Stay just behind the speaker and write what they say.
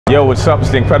Yo, what's up? It's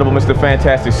the incredible Mr.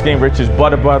 Fantastic Skeme Richards,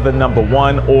 Butta Brother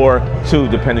 #1 or 2,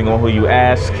 depending on who you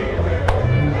ask.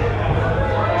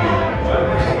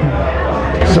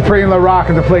 Supreme La Rock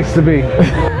is the place to be.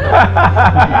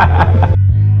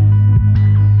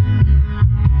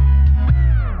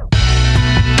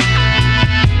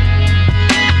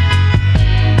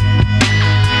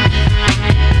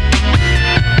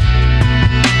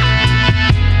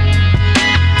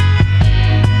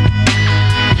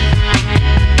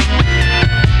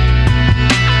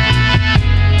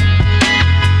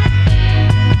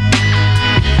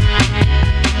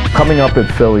 Coming up in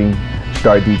Philly,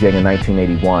 started DJing in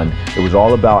 1981. It was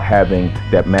all about having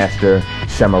that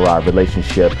master-samurai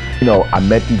relationship. You know, I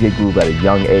met DJ Groove at a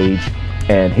young age,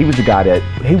 and he was the guy that,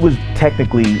 he was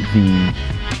technically the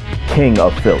king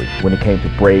of Philly when it came to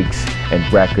breaks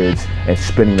and records and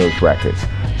spinning those records.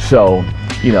 So,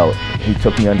 you know, he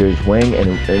took me under his wing,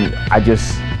 and I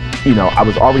just, you know, I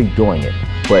was already doing it.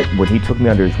 But when he took me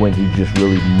under his wing, he just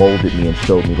really molded me and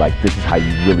showed me, like, this is how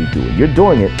you really do it. You're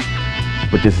doing it,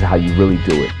 but this is how you really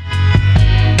do it.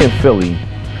 In Philly,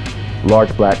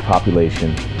 large black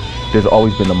population, there's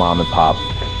always been the mom and pop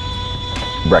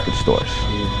record stores.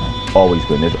 Always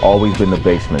been. There's always been the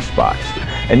basement spots.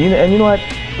 And you know what?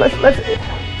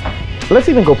 Let's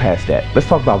even go past that. Let's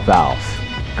talk about Val's,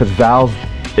 because Val's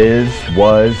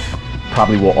was,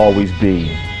 probably will always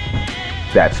be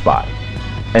that spot.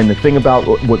 And the thing about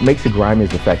what makes it grimy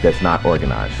is the fact that it's not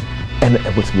organized. And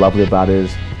what's lovely about it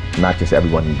is not just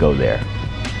everyone can go there.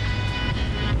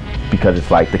 Because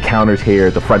it's like the counter's here,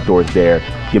 the front door's there,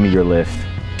 give me your list,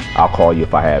 I'll call you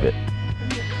if I have it.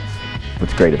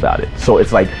 What's great about it. So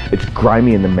it's like, it's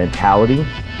grimy in the mentality,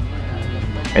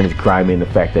 and it's grimy in the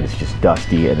fact that it's just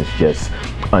dusty and it's just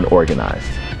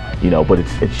unorganized. You know, but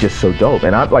it's just so dope.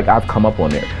 And I've come up on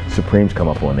there, Supreme's come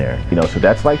up on there, you know, so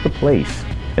that's like the place,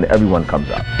 and everyone comes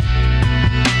up.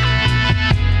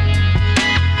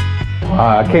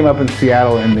 I came up in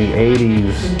Seattle in the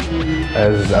 80s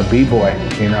as a b-boy,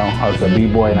 you know. I was a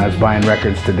b-boy and I was buying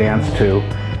records to dance to,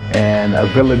 and a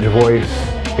Village Voice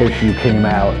issue came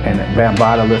out, and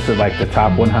Bambaataa listed like the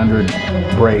top 100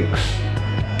 breaks.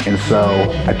 And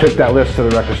so I took that list to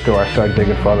the record store. I started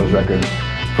digging for all those records.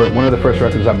 One of the first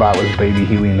records I bought was Baby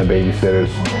Huey and the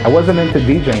Babysitters. I wasn't into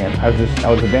DJing, I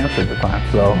was a dancer at the time.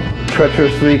 So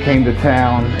Treacherous 3 came to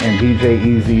town, and DJ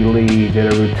Easy Lee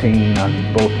did a routine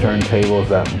on both turntables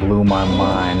that blew my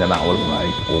mind, and I was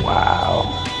like, wow,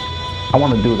 I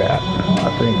want to do that.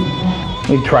 I think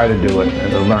we try to do it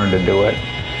and to learn to do it.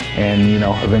 And you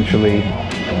know, eventually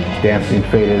dancing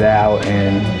faded out,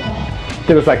 and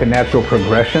there was like a natural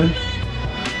progression.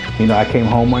 You know, I came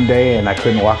home one day and I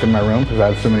couldn't walk in my room because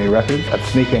I had so many records. I'd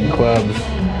sneak in clubs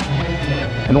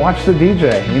and watch the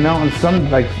DJ, you know, and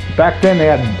some, like, back then they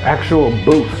had actual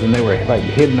booths and they were like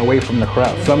hidden away from the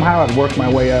crowd. Somehow I'd work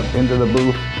my way up into the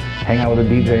booth, hang out with a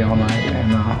DJ all night,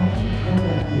 and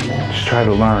just try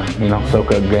to learn, you know,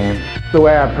 soak up game. The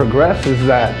way I progress is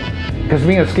that, because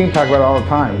me and Skeme talk about it all the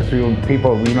time, because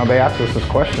people, you know, they ask us this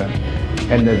question.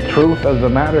 And the truth of the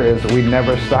matter is we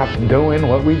never stopped doing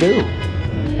what we do.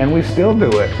 And we still do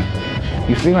it.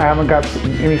 You see, I haven't got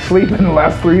any sleep in the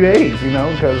last 3 days, you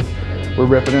know, because we're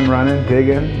ripping and running,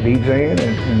 digging, DJing,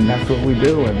 and that's what we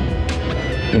do.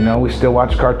 And, you know, we still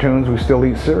watch cartoons, we still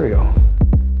eat cereal.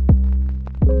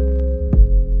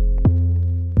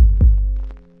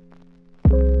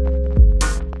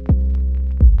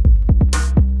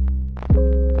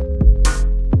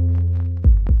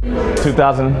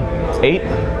 (2008)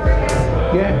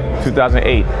 Yeah.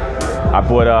 2008. I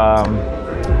bought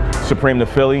Supreme to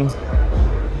Philly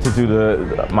to do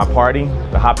my party,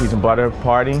 the Hot Peas and Butter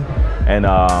party. And,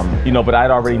 you know, but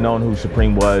I'd already known who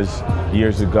Supreme was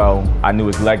years ago. I knew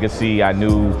his legacy. I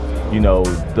knew, you know,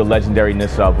 the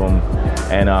legendariness of him.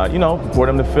 And, you know, brought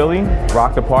him to Philly,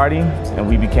 rocked the party, and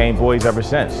we became boys ever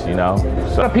since, you know. So.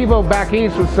 A lot of people back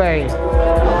east would say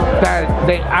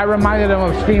that I reminded them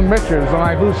of Skeme Richards. I'm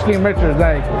like, who's Skeme Richards?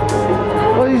 Like,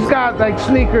 well, he's got like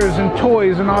sneakers and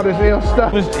toys and all this ill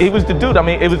stuff. He was the dude. I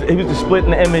mean, he was the split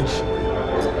in the image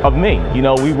of me. You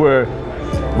know, we were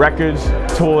records,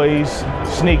 toys,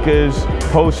 sneakers,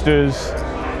 posters,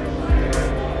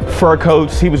 fur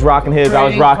coats. He was rocking his, I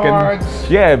was rocking. Cards.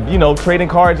 Yeah, you know, trading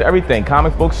cards, everything,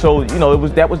 comic books. So, you know,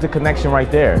 that was the connection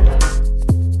right there.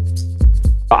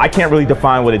 I can't really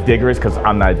define what a digger is because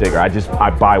I'm not a digger. I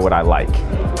buy what I like.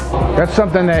 That's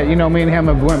something that, you know, me and him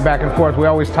have went back and forth. We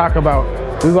always talk about,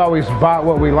 we've always bought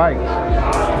what we liked.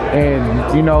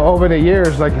 And, you know, over the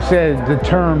years, like you said, the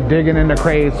term digging in the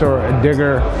crates or a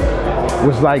digger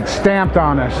was like stamped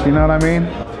on us, you know what I mean?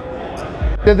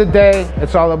 At the end of the day,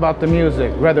 it's all about the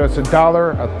music. Whether it's $1,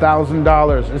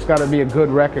 $1,000, it's got to be a good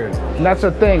record. And that's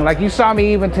the thing. Like you saw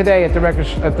me even today at the record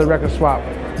swap.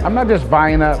 I'm not just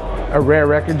buying up a rare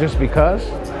record just because.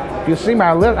 If you see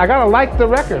my list, I gotta like the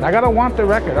record. I gotta want the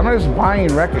record. I'm not just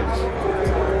buying records.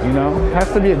 You know, it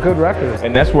has to be a good record.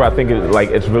 And that's where I think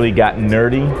it's really gotten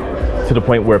nerdy to the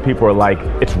point where people are like,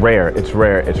 it's rare, it's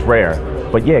rare, it's rare.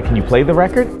 But yeah, can you play the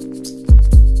record?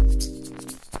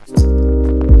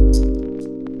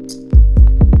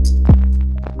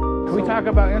 Can we talk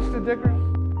about Insta-Diggers?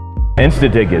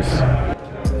 Insta-Diggers.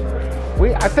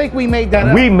 I think we made that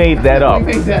up. We made that up. We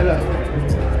made that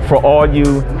up. For all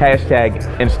you hashtag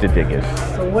Insta-Diggers.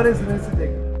 So what is an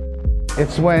Insta-Digger?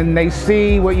 It's when they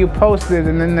see what you posted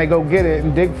and then they go get it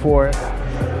and dig for it.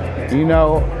 You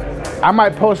know, I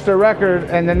might post a record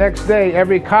and the next day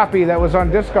every copy that was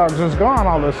on Discogs is gone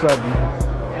all of a sudden.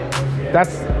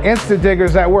 That's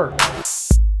Insta-Diggers at work.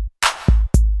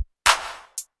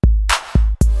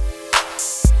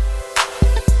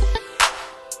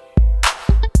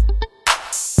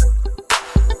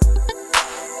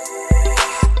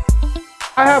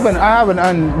 I have an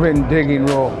unwritten digging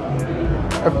rule.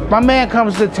 If my man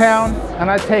comes to town and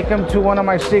I take him to one of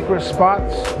my secret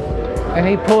spots and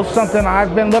he pulls something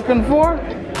I've been looking for,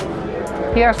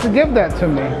 he has to give that to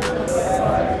me.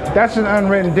 That's an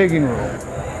unwritten digging rule.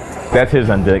 That's his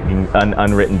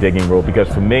unwritten digging rule, because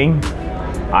for me,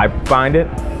 I find it,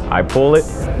 I pull it,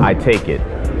 I take it.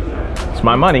 It's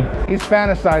my money. He's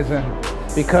fantasizing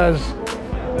because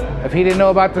if he didn't know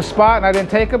about the spot and I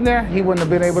didn't take him there, he wouldn't have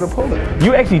been able to pull it.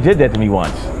 You actually did that to me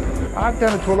once. I've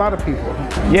done it to a lot of people.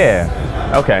 Yeah,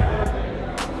 okay.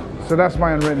 So that's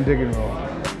my unwritten digging rule.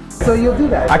 So you'll do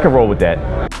that? I can roll with that.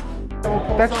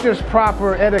 That's just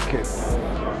proper etiquette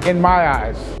in my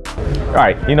eyes. All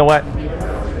right, you know what?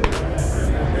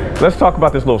 Let's talk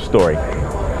about this little story.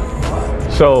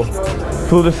 So,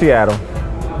 flew to Seattle,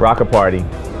 rock a party.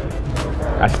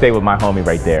 I stayed with my homie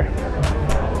right there.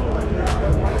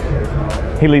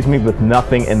 He leaves me with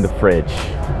nothing in the fridge.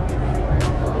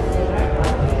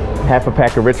 Half a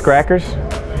pack of Ritz crackers,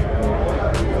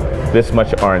 this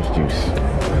much orange juice.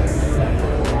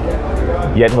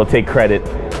 Yet he'll take credit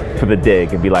for the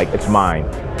dig and be like, it's mine.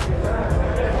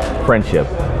 Friendship,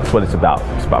 that's what it's about.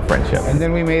 It's about friendship. And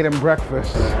then we made him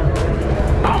breakfast.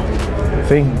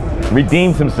 See,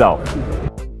 redeems himself.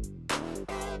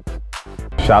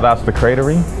 Shout outs to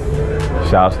Cratery,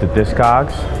 shout outs to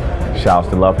Discogs, shout outs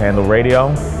to Love Handle Radio.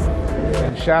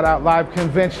 And shout out Live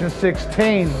Convention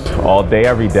 16. All day,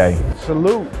 every day.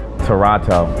 Salute.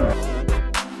 Toronto.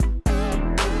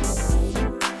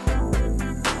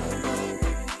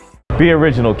 Be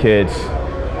original, kids.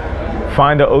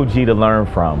 Find an OG to learn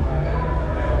from.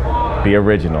 Be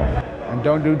original. And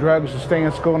don't do drugs, stay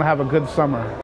in school and have a good summer.